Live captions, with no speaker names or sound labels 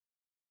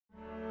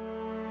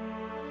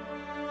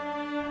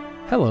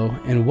Hello,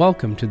 and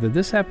welcome to the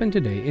This Happened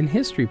Today in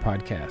History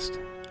podcast.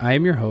 I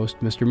am your host,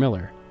 Mr.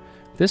 Miller.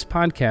 This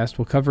podcast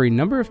will cover a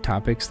number of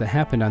topics that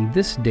happened on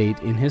this date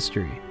in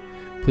history.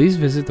 Please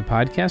visit the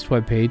podcast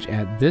webpage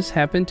at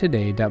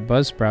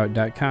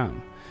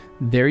thishappenedtoday.buzzsprout.com.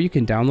 There you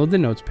can download the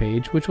notes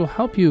page, which will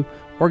help you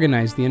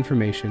organize the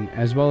information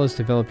as well as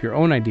develop your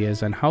own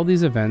ideas on how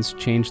these events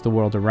change the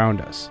world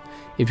around us.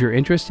 If you're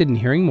interested in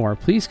hearing more,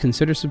 please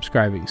consider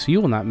subscribing so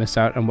you will not miss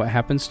out on what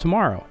happens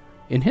tomorrow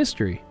in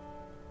history.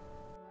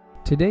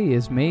 Today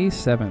is May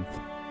 7th.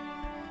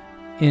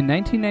 In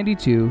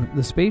 1992,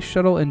 the Space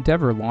Shuttle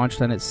Endeavour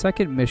launched on its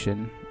second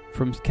mission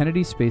from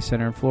Kennedy Space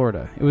Center in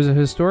Florida. It was a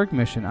historic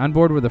mission. On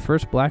board were the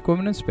first black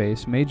woman in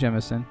space, Mae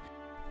Jemison,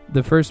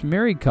 the first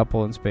married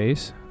couple in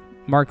space,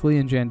 Mark Lee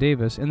and Jan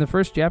Davis, and the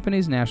first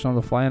Japanese national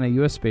to fly on a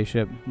U.S.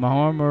 spaceship,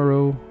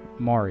 Mamoru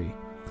Mori.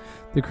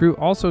 The crew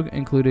also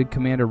included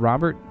Commander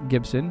Robert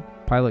Gibson,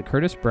 pilot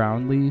Curtis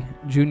Brown, Lee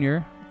Jr.,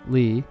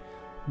 Lee,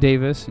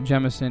 Davis,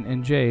 Jemison,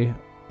 and Jay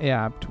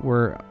Apt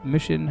were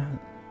mission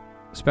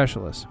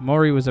specialists.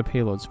 Maury was a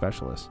payload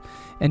specialist.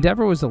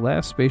 Endeavour was the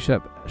last space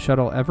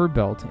shuttle ever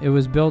built. It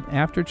was built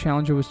after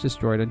Challenger was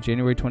destroyed on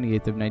January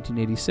 28th of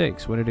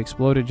 1986, when it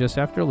exploded just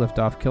after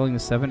liftoff, killing the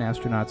 7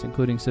 astronauts,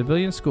 including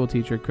civilian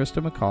schoolteacher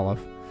Krista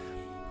McAuliffe.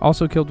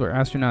 Also killed were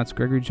astronauts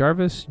Gregory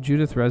Jarvis,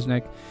 Judith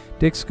Resnick,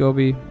 Dick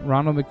Scobie,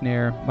 Ronald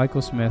McNair,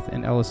 Michael Smith,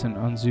 and Ellison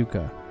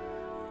Onzuka.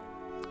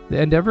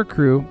 The Endeavour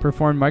crew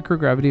performed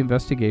microgravity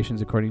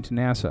investigations according to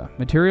NASA.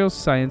 Materials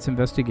science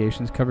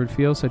investigations covered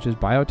fields such as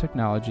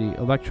biotechnology,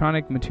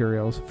 electronic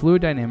materials,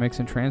 fluid dynamics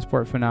and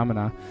transport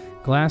phenomena,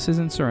 glasses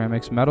and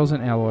ceramics, metals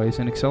and alloys,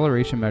 and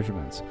acceleration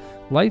measurements.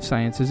 Life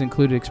sciences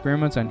included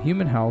experiments on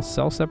human health,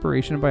 cell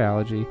separation and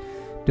biology,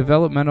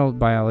 developmental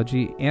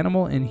biology,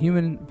 animal and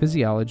human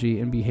physiology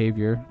and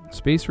behavior,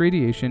 space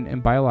radiation,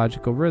 and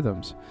biological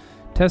rhythms.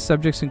 Test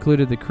subjects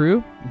included the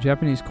crew,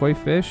 Japanese koi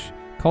fish,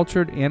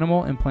 cultured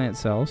animal and plant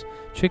cells,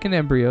 chicken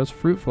embryos,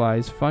 fruit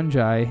flies,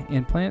 fungi,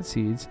 and plant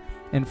seeds,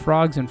 and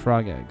frogs and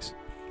frog eggs.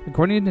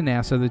 According to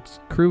NASA, the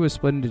crew was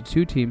split into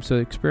 2 teams so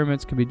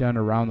experiments could be done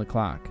around the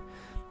clock.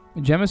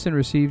 Jemison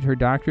received her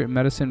doctorate in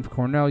medicine from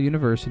Cornell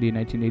University in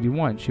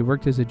 1981. She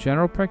worked as a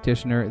general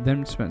practitioner,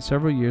 then spent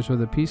several years with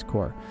the Peace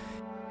Corps.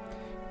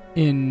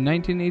 In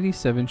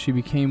 1987, she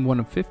became one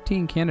of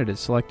 15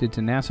 candidates selected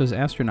to NASA's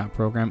astronaut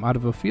program out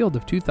of a field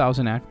of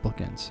 2,000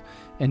 applicants.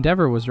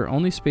 Endeavour was her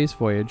only space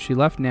voyage. She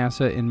left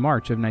NASA in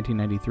March of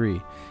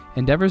 1993.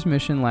 Endeavour's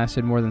mission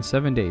lasted more than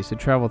 7 days. It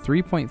traveled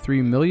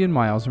 3.3 million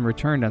miles and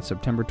returned on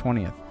September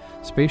 20th.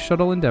 Space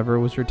Shuttle Endeavour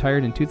was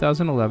retired in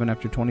 2011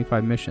 after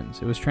 25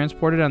 missions. It was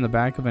transported on the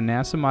back of a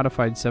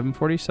NASA-modified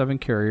 747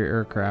 carrier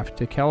aircraft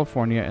to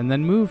California and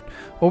then moved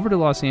over to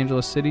Los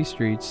Angeles city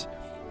streets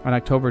on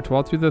October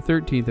 12th through the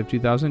 13th of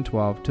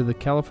 2012 to the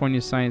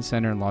California Science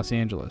Center in Los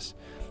Angeles.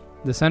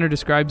 The center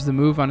describes the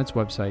move on its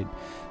website.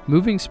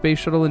 Moving Space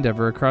Shuttle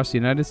Endeavour across the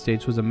United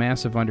States was a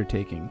massive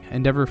undertaking.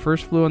 Endeavour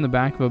first flew on the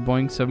back of a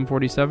Boeing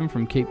 747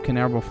 from Cape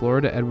Canaveral,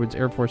 Florida to Edwards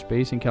Air Force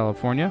Base in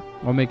California,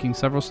 while making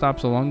several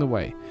stops along the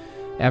way.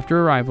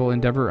 After arrival,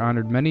 Endeavour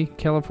honored many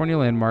California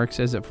landmarks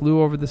as it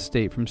flew over the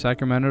state from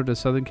Sacramento to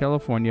Southern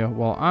California,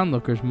 while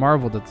onlookers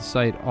marveled at the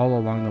sight all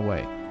along the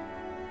way.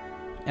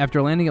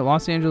 After landing at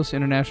Los Angeles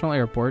International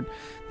Airport,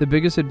 the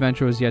biggest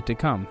adventure was yet to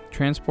come,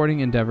 transporting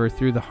Endeavour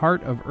through the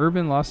heart of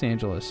urban Los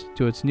Angeles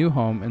to its new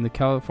home in the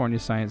California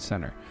Science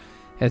Center.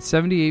 At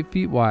 78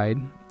 feet wide,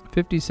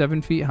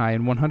 57 feet high,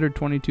 and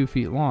 122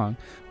 feet long,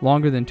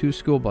 longer than 2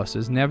 school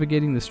buses,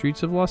 navigating the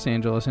streets of Los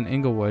Angeles and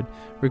Inglewood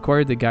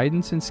required the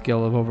guidance and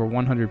skill of over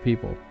 100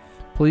 people.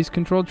 Police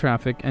controlled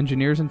traffic,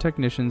 engineers and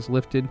technicians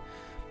lifted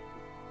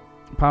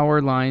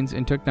power lines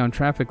and took down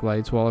traffic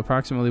lights, while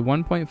approximately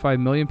 1.5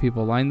 million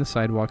people lined the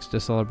sidewalks to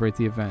celebrate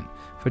the event.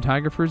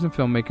 Photographers and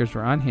filmmakers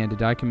were on hand to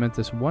document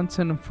this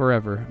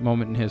once-and-forever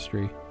moment in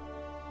history.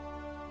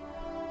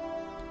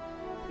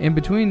 In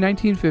between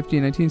 1950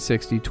 and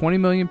 1960, 20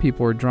 million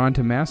people were drawn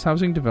to mass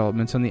housing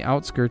developments on the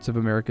outskirts of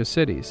America's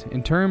cities.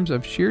 In terms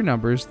of sheer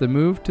numbers, the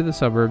move to the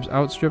suburbs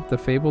outstripped the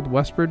fabled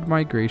westward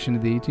migration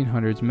of the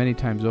 1800s many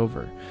times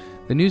over.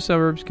 The new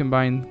suburbs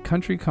combine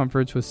country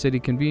comforts with city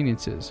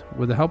conveniences.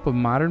 With the help of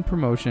modern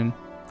production,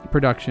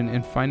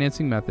 and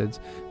financing methods,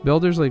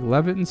 builders like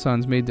Levitt &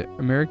 Sons made the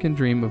American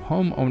dream of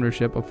home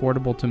ownership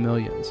affordable to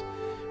millions.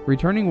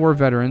 Returning war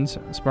veterans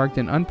sparked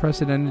an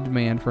unprecedented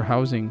demand for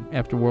housing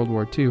after World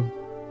War II.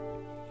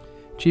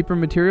 Cheaper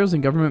materials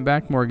and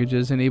government-backed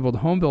mortgages enabled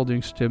home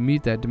builders to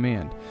meet that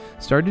demand.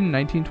 Started in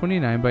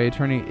 1929 by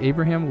attorney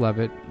Abraham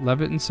Levitt,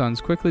 Levitt &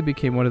 Sons quickly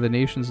became one of the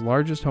nation's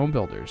largest home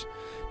builders.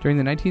 During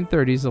the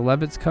 1930s, the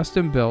Levitts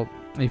custom-built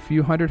a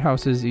few hundred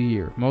houses a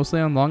year,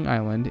 mostly on Long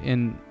Island.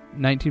 In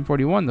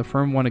 1941, the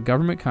firm won a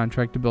government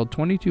contract to build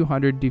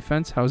 2,200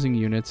 defense housing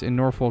units in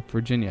Norfolk,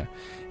 Virginia.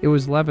 It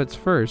was Levitt's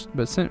first,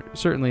 but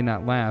certainly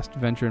not last,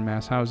 venture in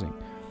mass housing.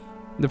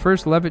 The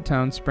first Levitt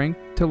town sprang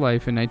to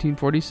life in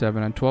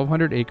 1947 on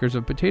 1,200 acres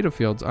of potato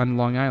fields on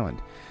Long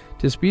Island.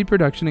 To speed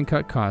production and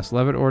cut costs,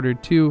 Levitt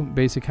ordered 2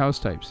 basic house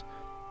types.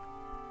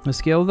 The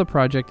scale of the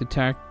project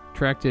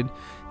attracted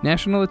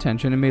national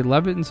attention and made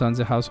Levitt & Sons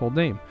a household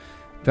name.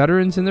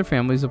 Veterans and their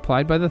families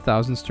applied by the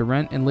thousands to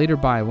rent and later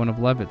buy one of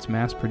Levitt's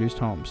mass-produced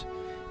homes.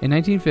 In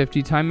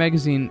 1950, Time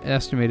magazine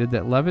estimated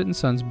that Levitt &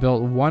 Sons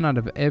built 1 out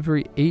of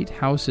every 8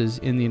 houses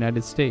in the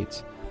United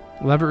States.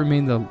 Levitt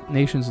remained the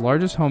nation's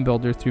largest home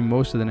builder through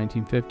most of the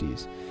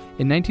 1950s.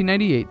 In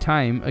 1998,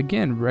 Time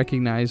again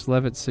recognized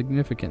Levitt's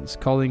significance,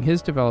 calling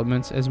his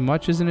developments as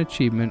much as an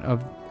achievement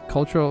of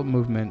cultural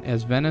movement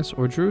as Venice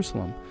or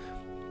Jerusalem.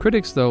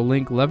 Critics, though,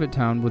 link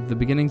Levittown with the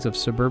beginnings of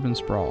suburban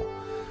sprawl.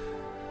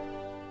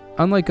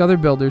 Unlike other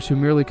builders who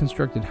merely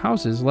constructed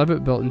houses,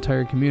 Levitt built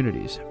entire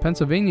communities.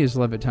 Pennsylvania's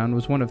Levittown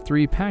was one of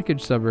 3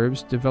 packaged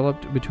suburbs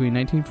developed between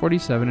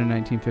 1947 and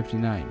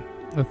 1959.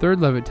 The third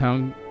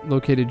Levittown,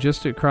 located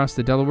just across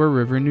the Delaware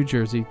River in New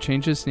Jersey,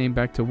 changed its name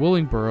back to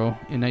Willingboro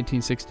in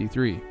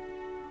 1963.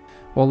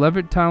 While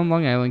Levittown,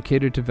 Long Island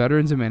catered to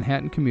veterans and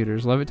Manhattan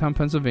commuters, Levittown,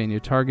 Pennsylvania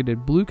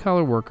targeted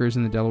blue-collar workers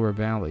in the Delaware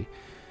Valley.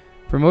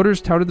 Promoters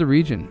touted the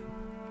region,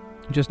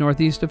 just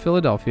northeast of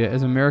Philadelphia,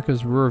 as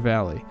America's Ruhr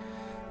Valley.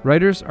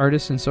 Writers,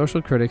 artists, and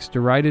social critics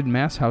derided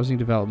mass housing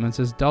developments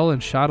as dull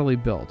and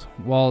shoddily built.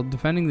 While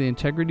defending the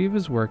integrity of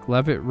his work,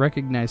 Levitt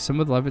recognized some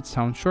of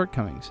Levittown's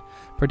shortcomings,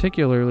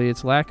 particularly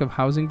its lack of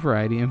housing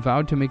variety, and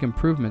vowed to make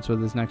improvements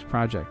with his next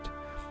project.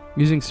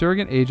 Using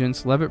surrogate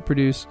agents, Levitt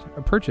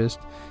purchased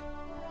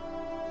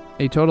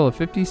a total of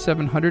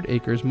 5,700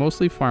 acres,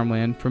 mostly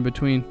farmland, from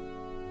between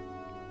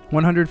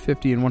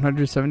 150 and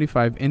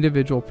 175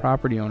 individual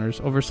property owners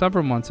over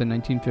several months in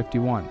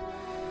 1951.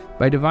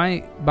 By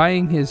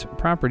buying his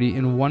property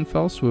in one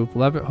fell swoop,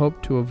 Levitt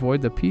hoped to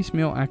avoid the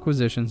piecemeal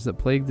acquisitions that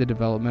plagued the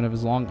development of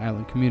his Long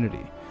Island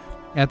community.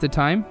 At the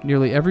time,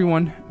 nearly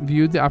everyone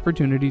viewed the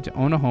opportunity to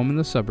own a home in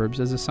the suburbs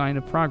as a sign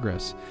of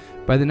progress.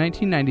 By the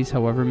 1990s,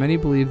 however, many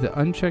believed that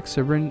unchecked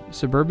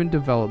suburban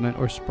development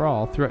or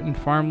sprawl threatened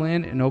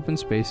farmland and open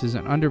spaces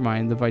and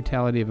undermined the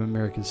vitality of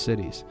America's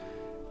cities.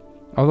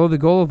 Although the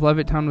goal of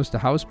Levittown was to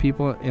house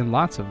people and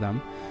lots of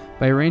them,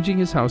 by arranging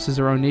his houses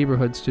around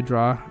neighborhoods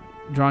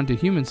drawn to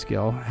human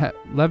scale,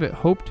 Levitt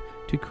hoped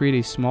to create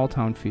a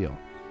small-town feel.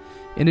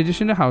 In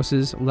addition to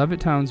houses,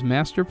 Levittown's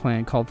master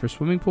plan called for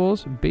swimming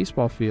pools,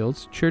 baseball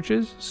fields,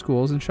 churches,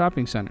 schools, and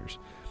shopping centers.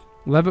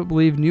 Levitt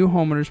believed new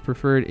homeowners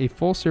preferred a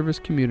full-service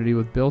community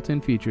with built-in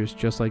features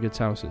just like its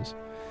houses.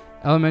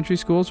 Elementary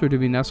schools were to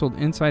be nestled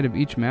inside of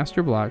each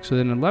master block so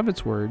that, in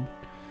Levitt's word,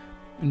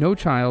 no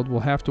child will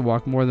have to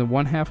walk more than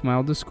 1/2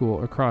 mile to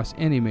school across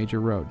any major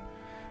road.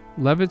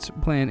 Levitt's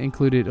plan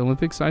included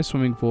Olympic-sized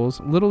swimming pools,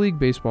 Little League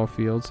baseball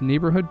fields,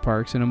 neighborhood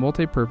parks, and a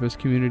multi-purpose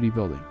community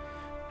building.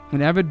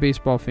 An avid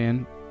baseball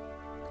fan,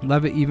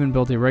 Levitt even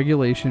built a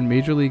regulation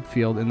Major League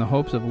field in the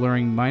hopes of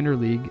luring minor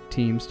league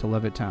teams to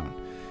Levittown.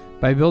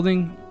 By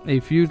building a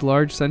few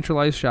large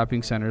centralized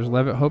shopping centers,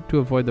 Levitt hoped to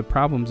avoid the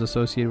problems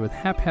associated with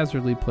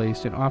haphazardly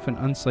placed and often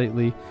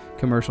unsightly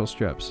commercial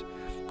strips.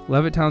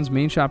 Levittown's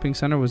main shopping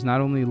center was not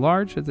only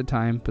large at the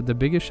time, but the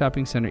biggest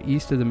shopping center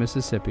east of the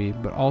Mississippi,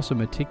 but also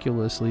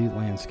meticulously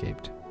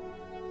landscaped.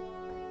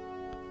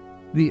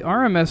 The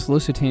RMS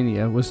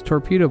Lusitania was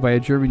torpedoed by a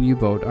German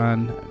U-boat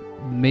on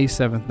May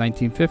 7,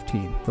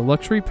 1915. The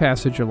luxury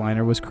passenger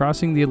liner was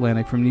crossing the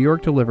Atlantic from New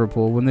York to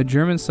Liverpool when the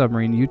German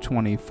submarine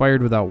U-20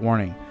 fired without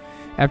warning.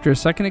 After a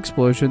second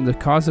explosion, the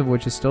cause of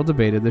which is still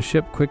debated, the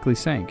ship quickly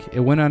sank.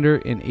 It went under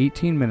in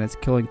 18 minutes,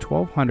 killing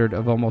 1,200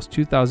 of almost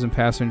 2,000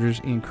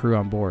 passengers and crew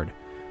on board.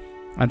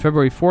 On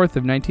February 4th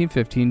of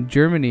 1915,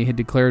 Germany had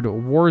declared a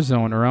war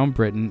zone around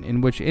Britain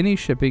in which any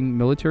shipping,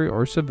 military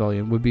or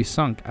civilian, would be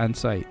sunk on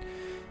sight.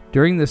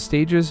 During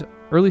the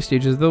early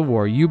stages of the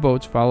war,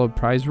 U-boats followed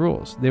prize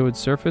rules. They would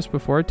surface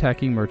before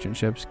attacking merchant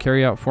ships,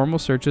 carry out formal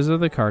searches of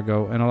the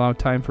cargo, and allow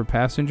time for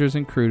passengers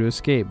and crew to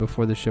escape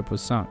before the ship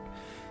was sunk.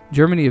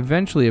 Germany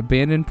eventually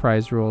abandoned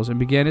prize rules and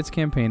began its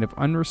campaign of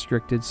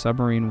unrestricted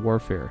submarine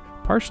warfare,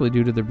 partially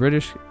due to the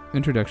British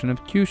introduction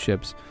of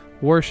Q-ships,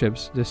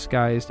 warships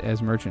disguised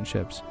as merchant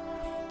ships.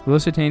 The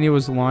Lusitania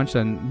was launched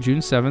on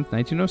June 7,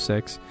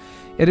 1906.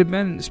 It had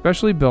been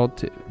specially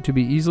built to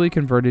be easily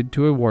converted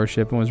to a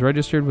warship and was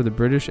registered with the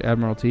British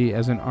Admiralty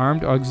as an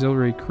armed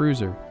auxiliary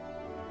cruiser.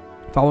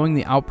 Following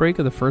the outbreak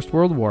of the First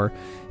World War,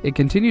 it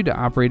continued to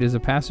operate as a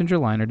passenger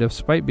liner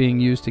despite being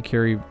used to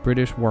carry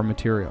British war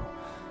material.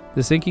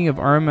 The sinking of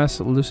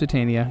RMS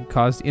Lusitania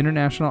caused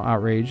international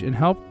outrage and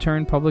helped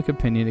turn public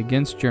opinion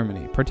against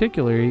Germany,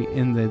 particularly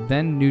in the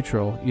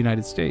then-neutral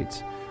United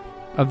States.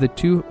 Of the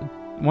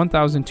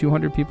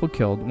 1,200 people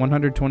killed,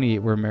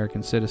 128 were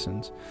American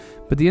citizens.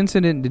 But the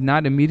incident did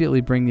not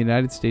immediately bring the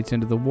United States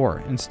into the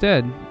war.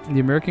 Instead, the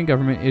American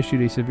government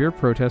issued a severe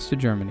protest to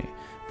Germany.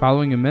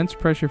 Following immense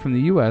pressure from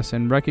the U.S.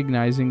 and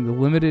recognizing the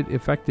limited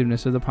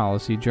effectiveness of the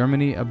policy,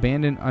 Germany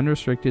abandoned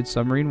unrestricted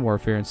submarine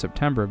warfare in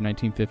September of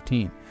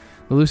 1915.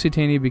 The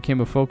Lusitania became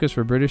a focus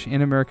for British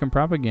and American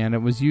propaganda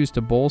and was used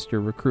to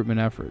bolster recruitment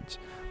efforts.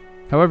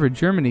 However,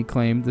 Germany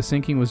claimed the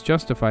sinking was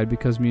justified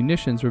because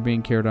munitions were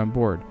being carried on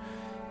board.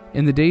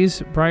 In the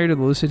days prior to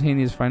the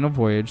Lusitania's final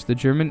voyage, the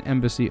German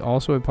embassy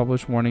also had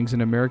published warnings in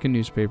American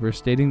newspapers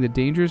stating the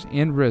dangers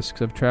and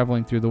risks of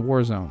traveling through the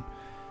war zone.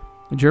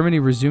 Germany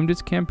resumed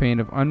its campaign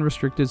of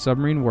unrestricted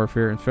submarine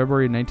warfare in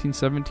February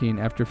 1917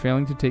 after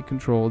failing to take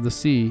control of the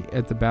sea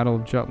at the Battle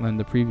of Jutland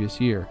the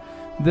previous year.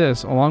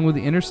 This, along with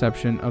the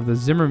interception of the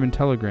Zimmermann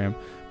telegram,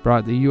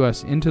 brought the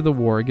U.S. into the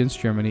war against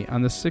Germany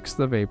on the 6th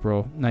of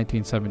April,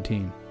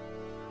 1917.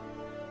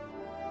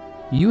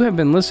 You have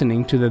been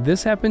listening to the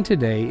This Happened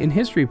Today in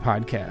History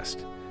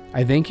podcast.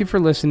 I thank you for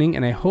listening,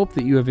 and I hope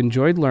that you have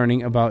enjoyed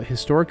learning about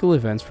historical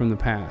events from the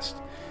past.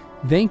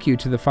 Thank you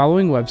to the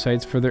following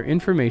websites for their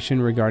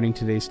information regarding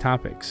today's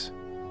topics: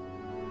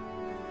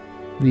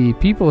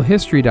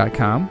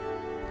 ThePeopleHistory.com,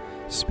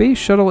 Space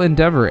Shuttle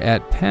Endeavour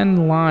at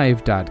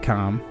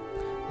PennLive.com,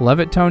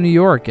 Levittown, New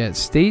York at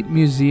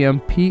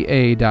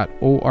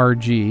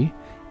StateMuseumPA.org,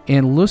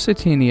 and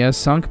Lusitania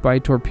sunk by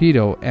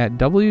torpedo at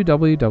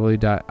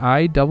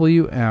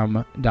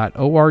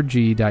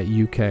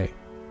www.iwm.org.uk.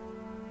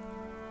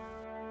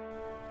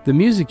 The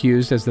music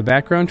used as the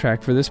background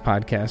track for this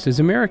podcast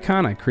is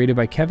Americana, created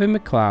by Kevin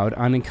MacLeod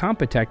on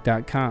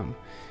Incompetech.com.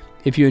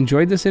 If you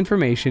enjoyed this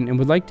information and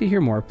would like to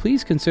hear more,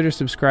 please consider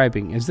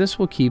subscribing, as this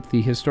will keep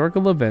the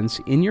historical events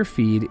in your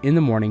feed in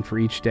the morning for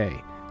each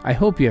day. I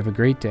hope you have a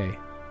great day.